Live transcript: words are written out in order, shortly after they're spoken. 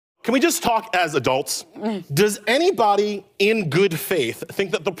Can we just talk as adults? Does anybody in good faith think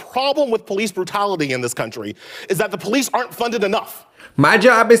that the problem with police brutality in this country is that the police aren't funded enough? My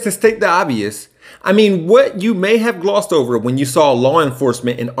job is to state the obvious. I mean, what you may have glossed over when you saw law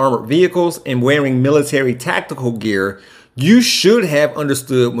enforcement in armored vehicles and wearing military tactical gear, you should have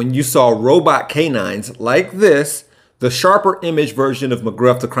understood when you saw robot canines like this, the sharper image version of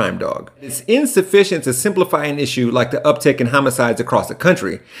McGruff the crime dog. It's insufficient to simplify an issue like the uptick in homicides across the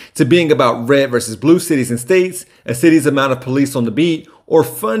country to being about red versus blue cities and states, a city's amount of police on the beat, or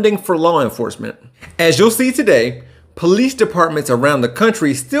funding for law enforcement. As you'll see today, police departments around the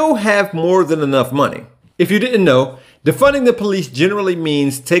country still have more than enough money. If you didn't know, defunding the police generally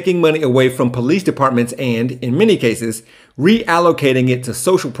means taking money away from police departments and, in many cases, reallocating it to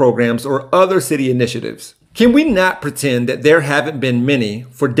social programs or other city initiatives. Can we not pretend that there haven't been many,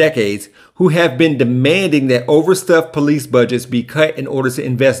 for decades, who have been demanding that overstuffed police budgets be cut in order to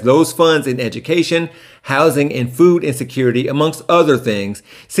invest those funds in education, housing, and food insecurity, amongst other things,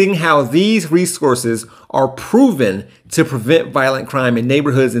 seeing how these resources are proven to prevent violent crime in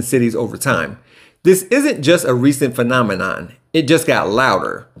neighborhoods and cities over time? This isn't just a recent phenomenon. It just got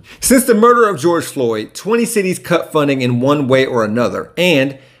louder. Since the murder of George Floyd, 20 cities cut funding in one way or another,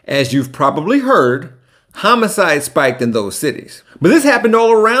 and, as you've probably heard, homicide spiked in those cities. But this happened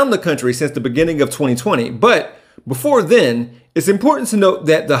all around the country since the beginning of 2020. But before then, it's important to note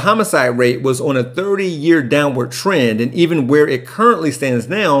that the homicide rate was on a 30-year downward trend, and even where it currently stands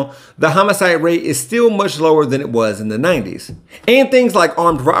now, the homicide rate is still much lower than it was in the 90s. And things like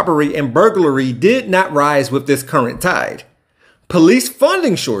armed robbery and burglary did not rise with this current tide. Police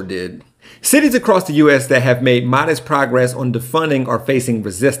funding sure did. Cities across the U.S. that have made modest progress on defunding are facing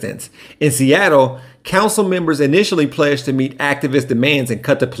resistance. In Seattle, council members initially pledged to meet activist demands and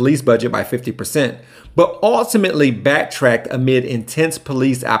cut the police budget by 50%, but ultimately backtracked amid intense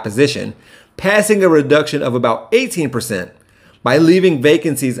police opposition, passing a reduction of about 18% by leaving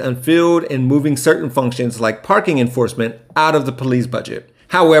vacancies unfilled and moving certain functions like parking enforcement out of the police budget.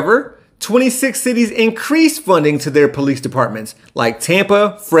 However, 26 cities increased funding to their police departments, like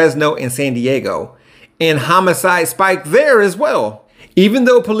Tampa, Fresno, and San Diego, and homicide spiked there as well. Even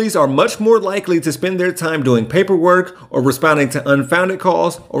though police are much more likely to spend their time doing paperwork or responding to unfounded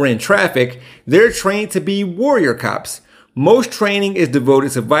calls or in traffic, they're trained to be warrior cops. Most training is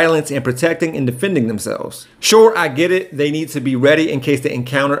devoted to violence and protecting and defending themselves. Sure, I get it, they need to be ready in case they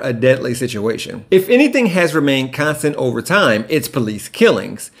encounter a deadly situation. If anything has remained constant over time, it's police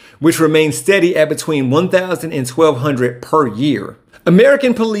killings, which remain steady at between 1,000 and 1,200 per year.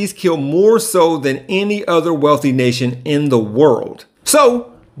 American police kill more so than any other wealthy nation in the world.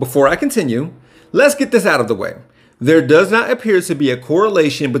 So, before I continue, let's get this out of the way. There does not appear to be a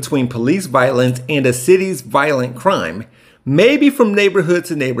correlation between police violence and a city's violent crime. Maybe from neighborhood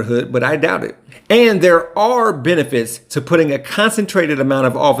to neighborhood, but I doubt it. And there are benefits to putting a concentrated amount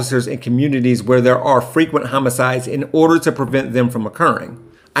of officers in communities where there are frequent homicides in order to prevent them from occurring.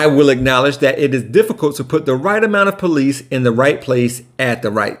 I will acknowledge that it is difficult to put the right amount of police in the right place at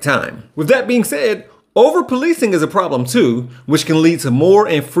the right time. With that being said, over-policing is a problem too, which can lead to more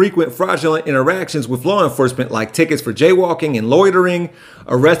and frequent fraudulent interactions with law enforcement, like tickets for jaywalking and loitering,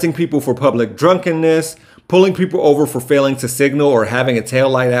 arresting people for public drunkenness, pulling people over for failing to signal or having a tail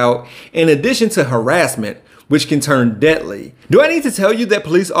light out, in addition to harassment, which can turn deadly. Do I need to tell you that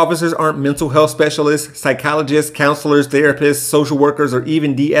police officers aren't mental health specialists, psychologists, counselors, therapists, social workers, or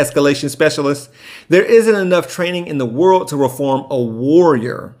even de-escalation specialists? There isn't enough training in the world to reform a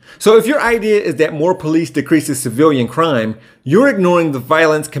warrior. So if your idea is that more police decreases civilian crime, you're ignoring the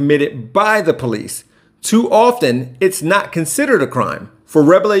violence committed by the police. Too often, it's not considered a crime. For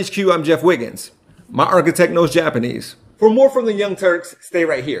Rebel HQ, I'm Jeff Wiggins. My architect knows Japanese. For more from the Young Turks, stay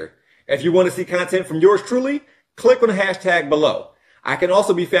right here. If you want to see content from yours truly, click on the hashtag below. I can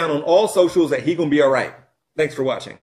also be found on all socials at He Gon' Be Alright. Thanks for watching.